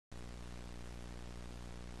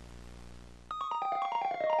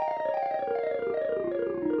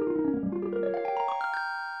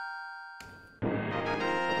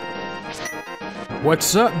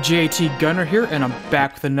What's up, JT Gunner here, and I'm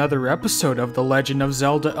back with another episode of The Legend of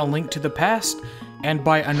Zelda: A Link to the Past. And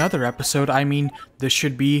by another episode, I mean this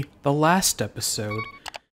should be the last episode.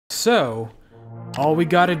 So, all we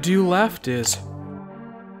gotta do left is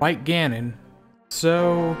fight Ganon.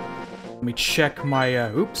 So, let me check my,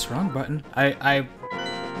 oops, wrong button. I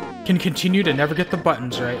can continue to never get the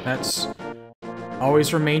buttons right. That's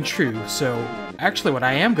always remain true. So, actually what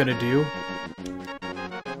I am gonna do,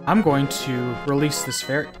 I'm going to release this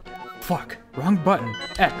fairy. Fuck, wrong button.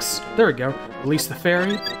 X. There we go. Release the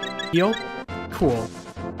fairy. Heal. Cool.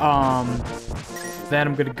 Then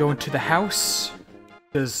I'm gonna go into the house,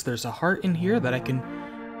 because there's a heart in here that I can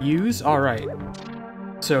use. Alright.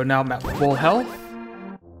 So now I'm at full health.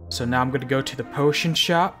 So now I'm gonna go to the potion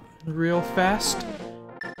shop real fast.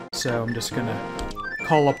 So I'm just gonna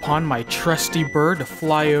call upon my trusty bird to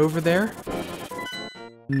fly over there.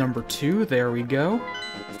 Number 2, there we go.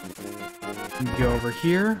 Go over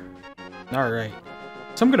here. Alright.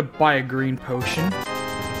 So I'm gonna buy a green potion.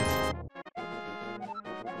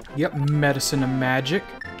 Yep, medicine and magic.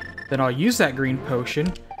 Then I'll use that green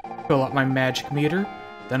potion, fill up my magic meter.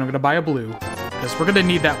 Then I'm gonna buy a blue, because we're gonna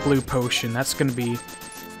need that blue potion. That's gonna be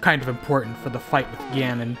kind of important for the fight with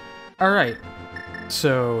Ganon. Alright.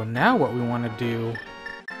 So now what we want to do,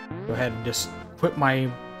 go ahead and just equip my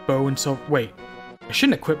bow and silver. Wait, I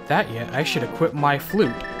shouldn't equip that yet. I should equip my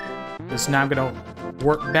flute. Because now I'm gonna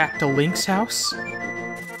work back to Link's house.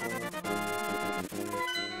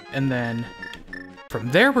 And then from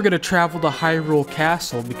there we're gonna travel to Hyrule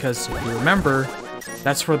Castle, because if you remember,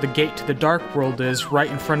 that's where the gate to the Dark World is, right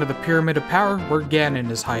in front of the Pyramid of Power, where Ganon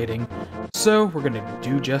is hiding. So we're gonna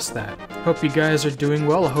do just that. Hope you guys are doing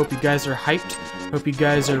well. I hope you guys are hyped. Hope you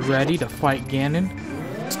guys are ready to fight Ganon.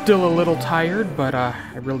 Still a little tired, but I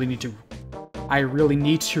really need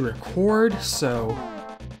to record, so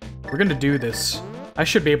we're gonna do this. I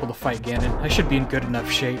should be able to fight Ganon. I should be in good enough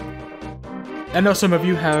shape. I know some of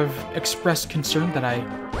you have expressed concern that I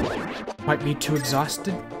might be too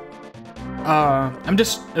exhausted. I'm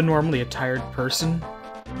just normally a tired person.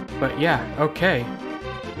 But yeah, okay.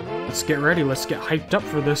 Let's get ready. Let's get hyped up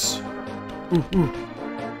for this. Ooh, ooh.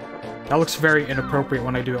 That looks very inappropriate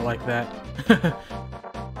when I do it like that.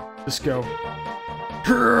 Just go.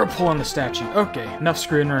 Pull on the statue. Okay, enough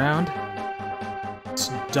screwing around. Let's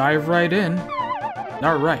dive right in.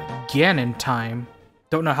 Alright, Ganon time.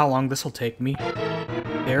 Don't know how long this will take me.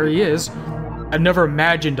 There he is. I've never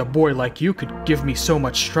imagined a boy like you could give me so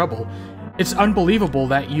much trouble. It's unbelievable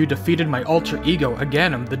that you defeated my alter ego, a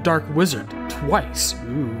Ganon, the Dark Wizard, twice.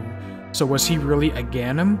 Ooh. So was he really a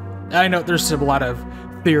Ganon? I know there's a lot of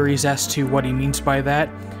theories as to what he means by that.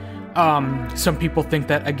 Some people think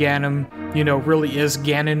that a Ganon, really is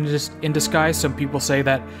Ganon in disguise. Some people say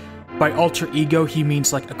that by alter ego, he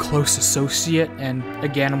means like a close associate, and a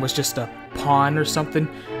Ganon was just a pawn or something.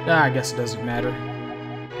 I guess it doesn't matter.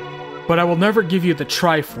 But I will never give you the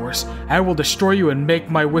Triforce. I will destroy you and make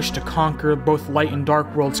my wish to conquer both light and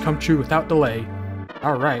dark worlds come true without delay.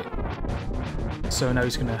 Alright. So now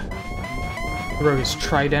he's gonna throw his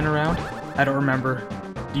trident around. I don't remember.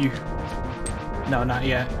 Do you? No, not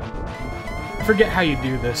yet. I forget how you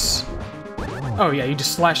do this. Oh yeah, you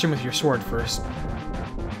just slash him with your sword first.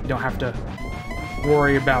 You don't have to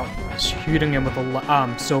worry about shooting him with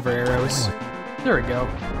the silver arrows. There we go.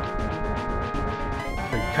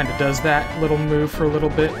 He kind of does that little move for a little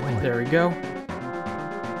bit. There we go.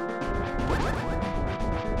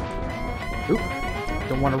 Oop.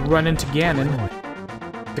 Don't want to run into Ganon.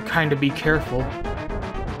 To kind of be careful.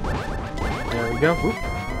 There we go. Oop.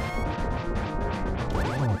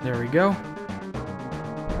 There we go.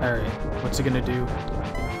 Alright, what's he gonna do?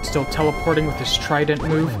 Still teleporting with his trident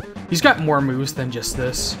move. He's got more moves than just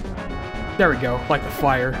this. There we go, like the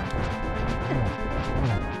fire.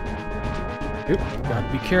 Oop, gotta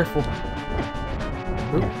be careful.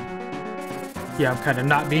 Oop. Yeah, I'm kind of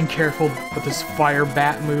not being careful with this fire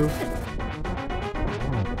bat move.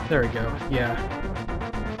 There we go, yeah.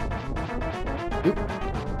 Oop.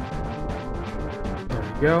 There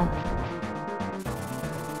we go.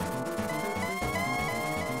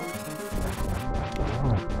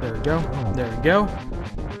 There we go. There we go.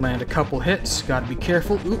 Land a couple hits. Gotta be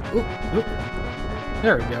careful. Oop, oop, oop.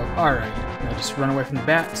 There we go. Alright. Now just run away from the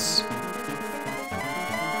bats.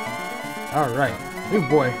 Alright. Oh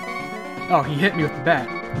boy. Oh, he hit me with the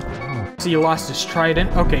bat. See, he lost his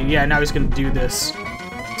trident. Okay, yeah, now he's gonna do this.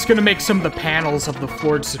 It's gonna make some of the panels of the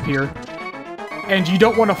floor disappear. And you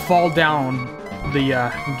don't want to fall down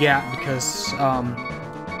the gap, because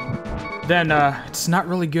then it's not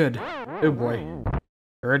really good. Oh boy.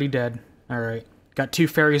 Already dead. Alright. Got 2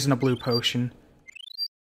 fairies and a blue potion.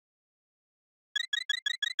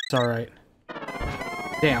 It's alright.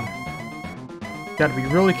 Damn. Gotta be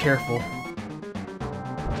really careful.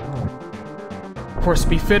 Of course,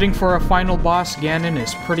 befitting for a final boss, Ganon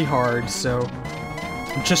is pretty hard, so...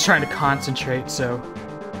 I'm just trying to concentrate, so...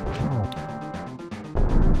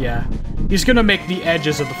 Yeah. He's gonna make the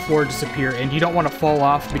edges of the floor disappear, and you don't want to fall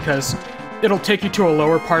off because it'll take you to a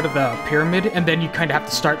lower part of the pyramid, and then you kind of have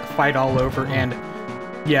to start the fight all over, and...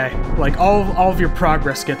 Yeah, like, all of your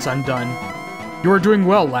progress gets undone. You are doing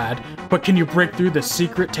well, lad, but can you break through the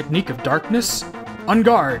secret technique of darkness? On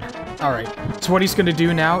guard! Alright, so what he's gonna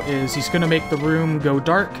do now is he's gonna make the room go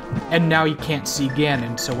dark, and now you can't see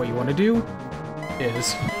Ganon, so what you want to do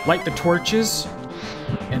is light the torches,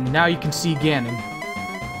 and now you can see Ganon.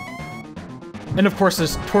 And of course, the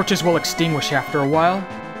torches will extinguish after a while,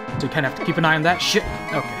 so you kind of have to keep an eye on that. Shit!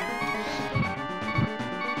 Okay.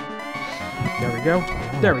 There we go.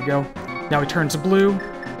 There we go. Now he turns blue.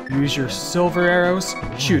 Use your silver arrows.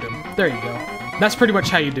 Shoot him. There you go. That's pretty much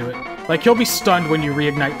how you do it. Like, he'll be stunned when you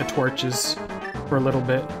reignite the torches for a little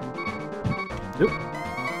bit. Oop.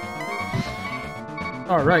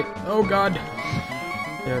 Alright. Oh god.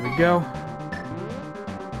 There we go.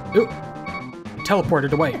 Oop.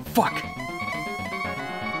 Teleported away. Fuck.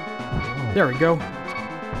 There we go.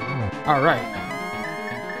 Alright.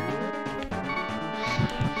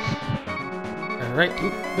 Alright.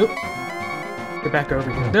 Oop. Oop. Get back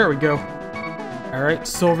over here. There we go. Alright.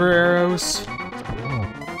 Silver arrows.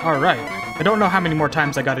 Alright. I don't know how many more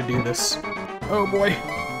times I gotta do this. Oh boy.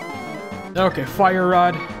 Okay, fire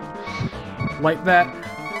rod. Light that.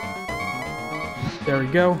 There we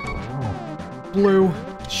go. Blue.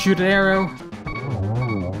 Shoot an arrow.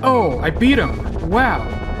 Oh, I beat him. Wow.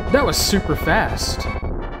 That was super fast.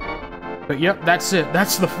 But yep, that's it.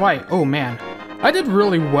 That's the fight. Oh man. I did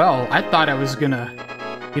really well. I thought I was gonna,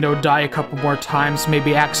 you know, die a couple more times,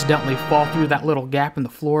 maybe accidentally fall through that little gap in the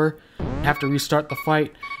floor, have to restart the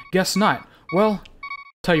fight. Guess not. Well,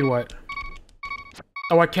 tell you what.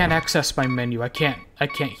 Oh, I can't access my menu. I can't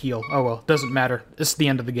heal. Oh well, doesn't matter. It's the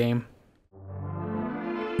end of the game.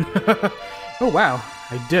 Oh wow,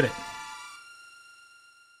 I did it.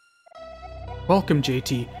 Welcome,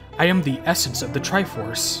 JT. I am the essence of the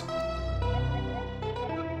Triforce.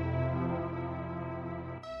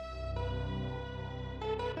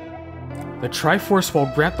 The Triforce will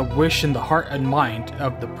grant the wish in the heart and mind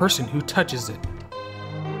of the person who touches it.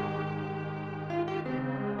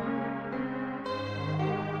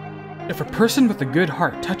 If a person with a good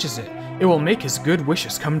heart touches it, it will make his good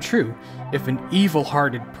wishes come true. If an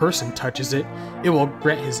evil-hearted person touches it, it will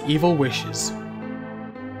grant his evil wishes.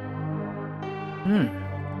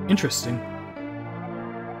 Interesting.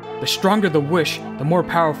 The stronger the wish, the more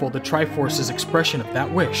powerful the Triforce's expression of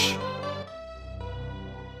that wish.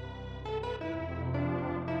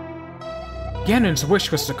 Ganon's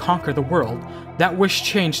wish was to conquer the world. That wish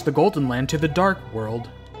changed the Golden Land to the Dark World.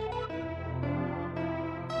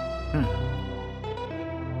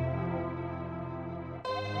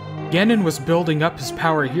 Ganon was building up his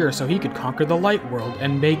power here so he could conquer the Light World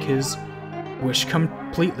and make his wish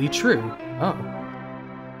completely true. Oh.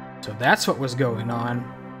 So that's what was going on.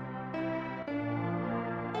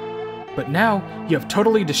 But now, you have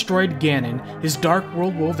totally destroyed Ganon. His Dark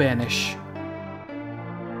World will vanish.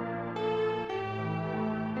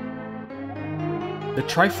 The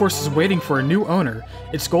Triforce is waiting for a new owner.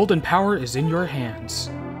 Its golden power is in your hands.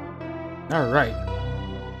 Alright.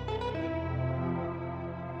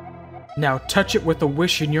 Now touch it with a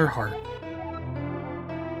wish in your heart.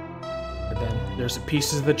 And then there's the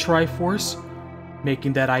pieces of the Triforce,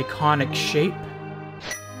 making that iconic shape.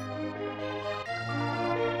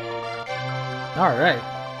 Alright.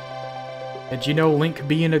 And you know, Link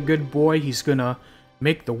being a good boy, he's gonna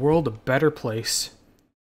make the world a better place.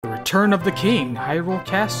 The Return of the King, Hyrule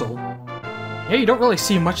Castle. Yeah, you don't really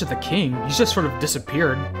see much of the king. He's just sort of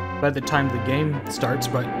disappeared by the time the game starts,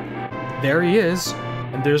 but there he is.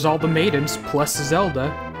 And there's all the maidens, plus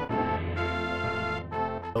Zelda.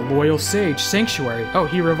 The Loyal Sage, Sanctuary. Oh,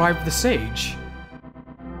 he revived the sage.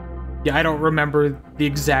 Yeah, I don't remember the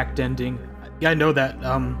exact ending. Yeah, I know that,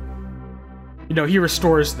 you know, he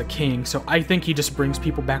restores the king, so I think he just brings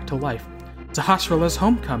people back to life. Sahasrara's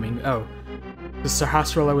homecoming. Oh. The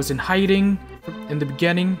Sahasrara was in hiding in the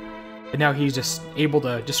beginning, and now he's just able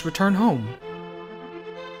to just return home.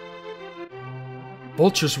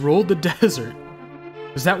 Vultures ruled the desert.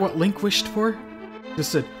 Is that what Link wished for?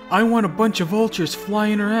 Just said, I want a bunch of vultures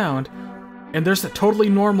flying around, and there's a totally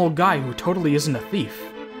normal guy who totally isn't a thief.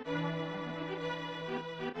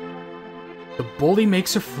 The bully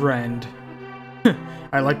makes a friend.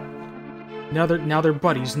 I like... Now they're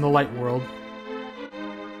buddies in the Light World.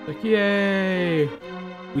 Like, yay!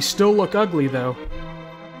 We still look ugly, though.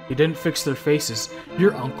 You didn't fix their faces.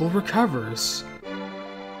 Your uncle recovers.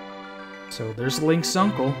 So there's Link's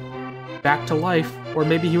uncle. Back to life. Or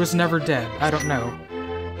maybe he was never dead. I don't know.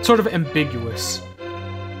 Sort of ambiguous.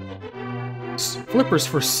 Flippers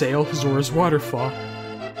for sale, Zora's Waterfall.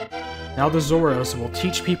 Now the Zoras will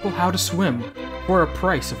teach people how to swim. For a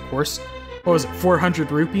price, of course. What was it,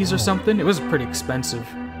 400 rupees or something? It was pretty expensive.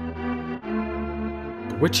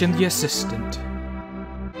 The witch and the assistant.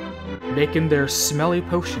 Making their smelly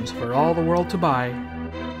potions for all the world to buy.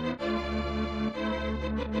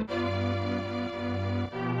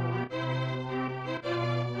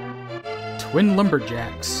 Twin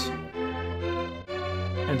lumberjacks.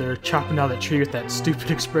 And they're chopping down that tree with that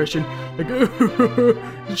stupid expression. Like,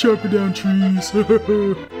 chopping down trees.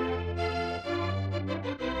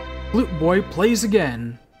 Flute Boy plays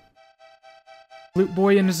again. Flute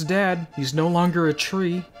Boy and his dad. He's no longer a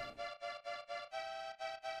tree.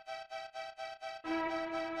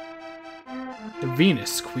 The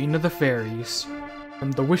Venus, Queen of the Fairies.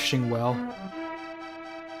 From the Wishing Well.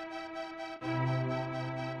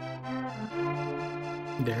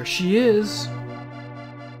 There she is.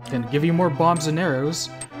 Gonna give you more bombs and arrows.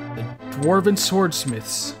 The Dwarven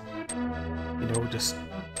Swordsmiths. You know, just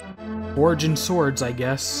forging swords, I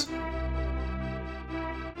guess.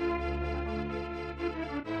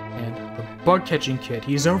 And the bug-catching kid,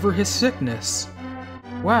 he's over his sickness.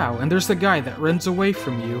 Wow, and there's the guy that runs away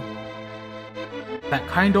from you. That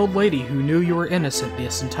kind old lady who knew you were innocent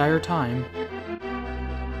this entire time.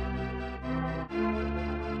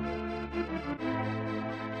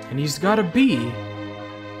 And he's got a bee.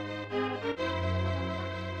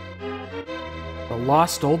 The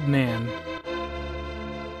lost old man.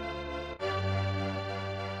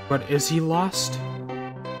 But is he lost?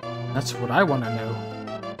 That's what I want to know.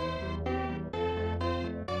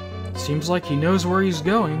 Seems like he knows where he's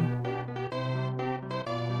going.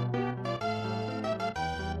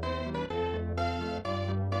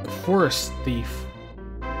 The forest thief.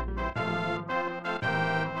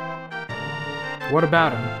 What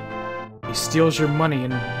about him? He steals your money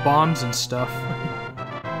and bombs and stuff.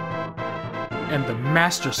 And the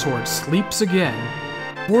Master Sword sleeps again.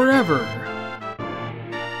 Forever!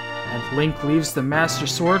 And Link leaves the Master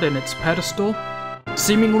Sword in its pedestal,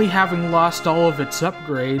 seemingly having lost all of its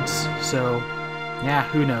upgrades, so yeah,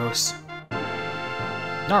 who knows.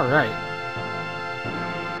 Alright.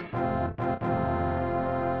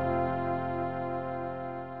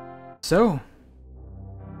 So,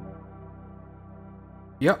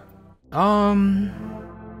 yep.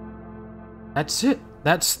 That's it.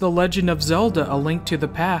 That's The Legend of Zelda: A Link to the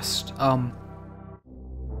Past.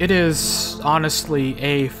 It is honestly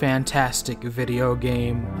a fantastic video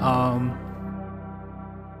game.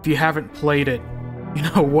 If you haven't played it, you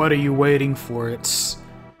know, what are you waiting for? It's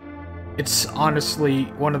honestly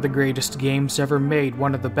one of the greatest games ever made,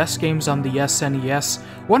 one of the best games on the SNES,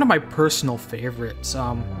 one of my personal favorites.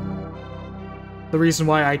 The reason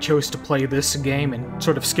why I chose to play this game and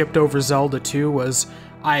sort of skipped over Zelda 2 was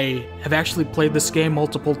I have actually played this game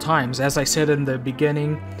multiple times. As I said in the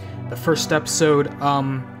beginning, the first episode,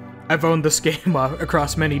 I've owned this game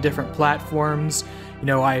across many different platforms. You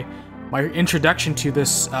know, my introduction to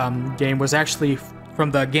this game was actually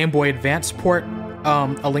from the Game Boy Advance port,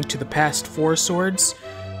 A Link to the Past 4 Swords.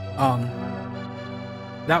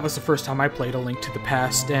 That was the first time I played A Link to the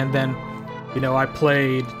Past, and then, you know, I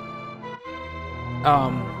played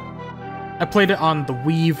it on the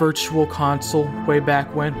Wii Virtual Console way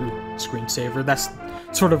back when. Ooh, screensaver. That's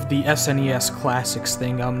sort of the SNES Classics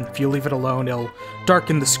thing. If you leave it alone, it'll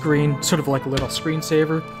darken the screen, sort of like a little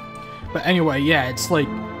screensaver. But anyway, yeah, it's like,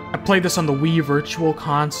 I played this on the Wii Virtual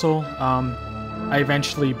Console. I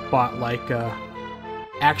eventually bought, like, a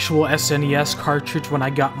actual SNES cartridge when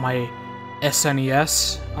I got my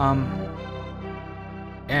SNES.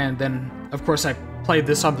 And then, of course, I played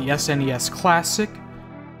this on the SNES Classic.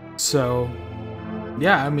 So,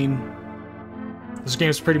 yeah, I mean, this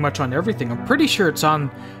game's pretty much on everything. I'm pretty sure it's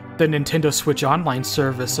on the Nintendo Switch Online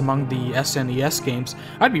service among the SNES games.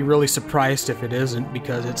 I'd be really surprised if it isn't,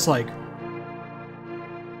 because it's like,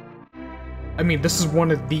 I mean, this is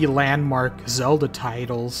one of the landmark Zelda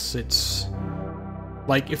titles. It's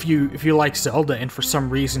like, if you like Zelda and for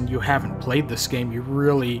some reason you haven't played this game, you're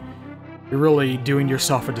really doing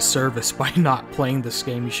yourself a disservice by not playing this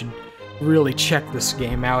game. You should really check this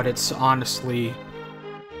game out. It's honestly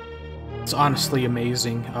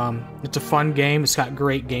amazing. It's a fun game. It's got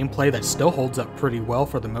great gameplay that still holds up pretty well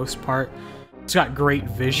for the most part. It's got great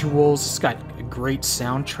visuals. It's got a great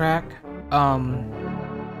soundtrack.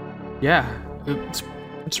 Yeah,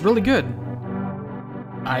 it's really good.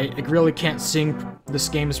 I really can't sing this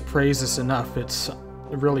game's praises enough. It's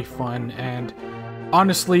really fun, and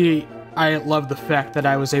honestly, I love the fact that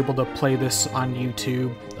I was able to play this on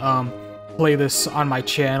YouTube, play this on my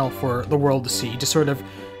channel for the world to see, just sort of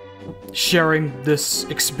sharing this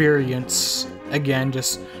experience again,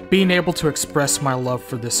 just being able to express my love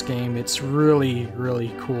for this game. It's really,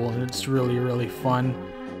 really cool, and it's really, really fun.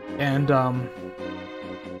 And,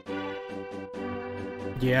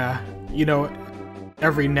 yeah, you know,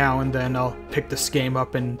 every now and then I'll pick this game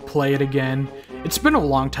up and play it again. It's been a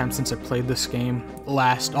long time since I played this game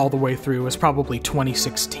last all the way through. It was probably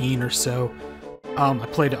 2016 or so. I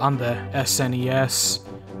played it on the SNES.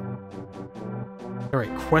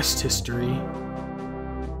 Alright, quest history.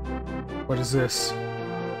 What is this?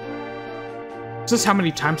 Is this how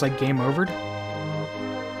many times I game overed?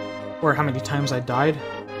 Or how many times I died?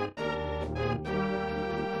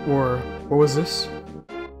 Or what was this?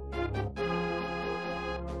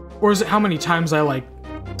 Or is it how many times I, like,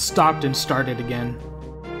 stopped and started again?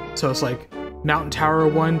 So it's like Mountain Tower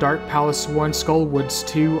 1, Dark Palace 1, Skull Woods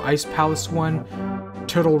 2, Ice Palace 1,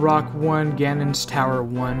 Turtle Rock 1, Ganon's Tower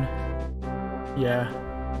 1. Yeah.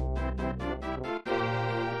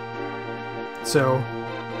 So,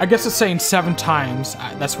 I guess it's saying 7 times.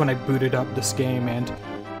 That's when I booted up this game, and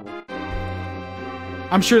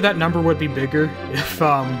I'm sure that number would be bigger if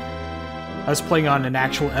I was playing on an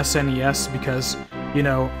actual SNES, because, you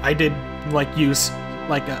know, I did like use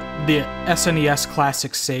like the SNES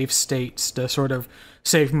Classic save states to sort of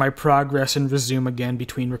save my progress and resume again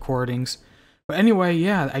between recordings. But anyway,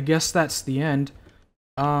 yeah, I guess that's the end.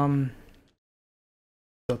 Don't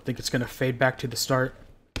think it's gonna fade back to the start.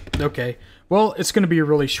 Okay, well, it's gonna be a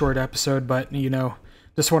really short episode, but, you know,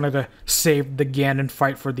 just wanted to save the Ganon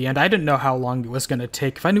fight for the end. I didn't know how long it was gonna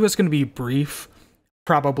take. If I knew it was gonna be brief,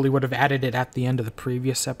 probably would have added it at the end of the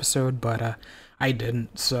previous episode, but I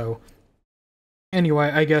didn't, so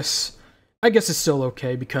anyway, I guess it's still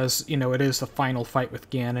okay, because, you know, it is the final fight with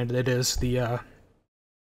Ganon. It is the,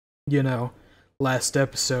 you know, last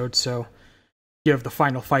episode, so give the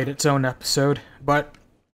final fight its own episode. But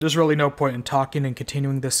there's really no point in talking and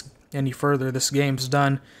continuing this any further. This game's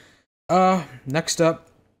done. Next up,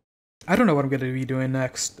 I don't know what I'm going to be doing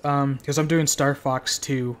next, because I'm doing Star Fox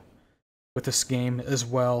 2 with this game as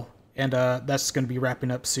well, and that's going to be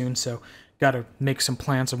wrapping up soon, so gotta make some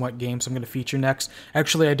plans on what games I'm going to feature next.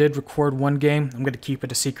 Actually, I did record one game. I'm going to keep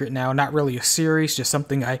it a secret now. Not really a series, just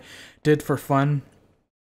something I did for fun.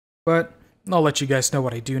 But I'll let you guys know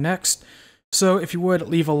what I do next. So if you would,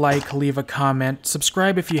 leave a like, leave a comment,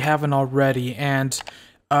 subscribe if you haven't already, and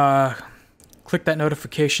click that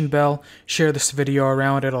notification bell, share this video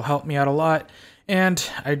around. It'll help me out a lot. And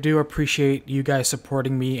I do appreciate you guys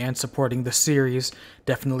supporting me and supporting the series.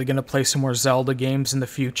 Definitely going to play some more Zelda games in the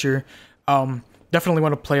future. Definitely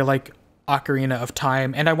want to play, like, Ocarina of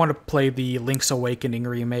Time, and I want to play the Link's Awakening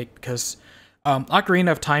remake, because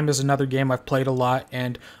Ocarina of Time is another game I've played a lot,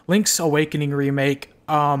 and Link's Awakening remake,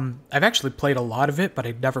 I've actually played a lot of it, but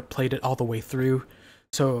I've never played it all the way through,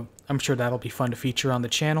 so I'm sure that'll be fun to feature on the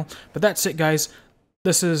channel. But that's it, guys.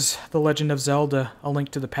 This is The Legend of Zelda, A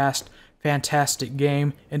Link to the Past. Fantastic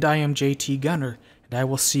game, and I am JT Gunner, and I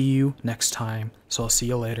will see you next time, so I'll see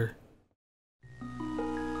you later.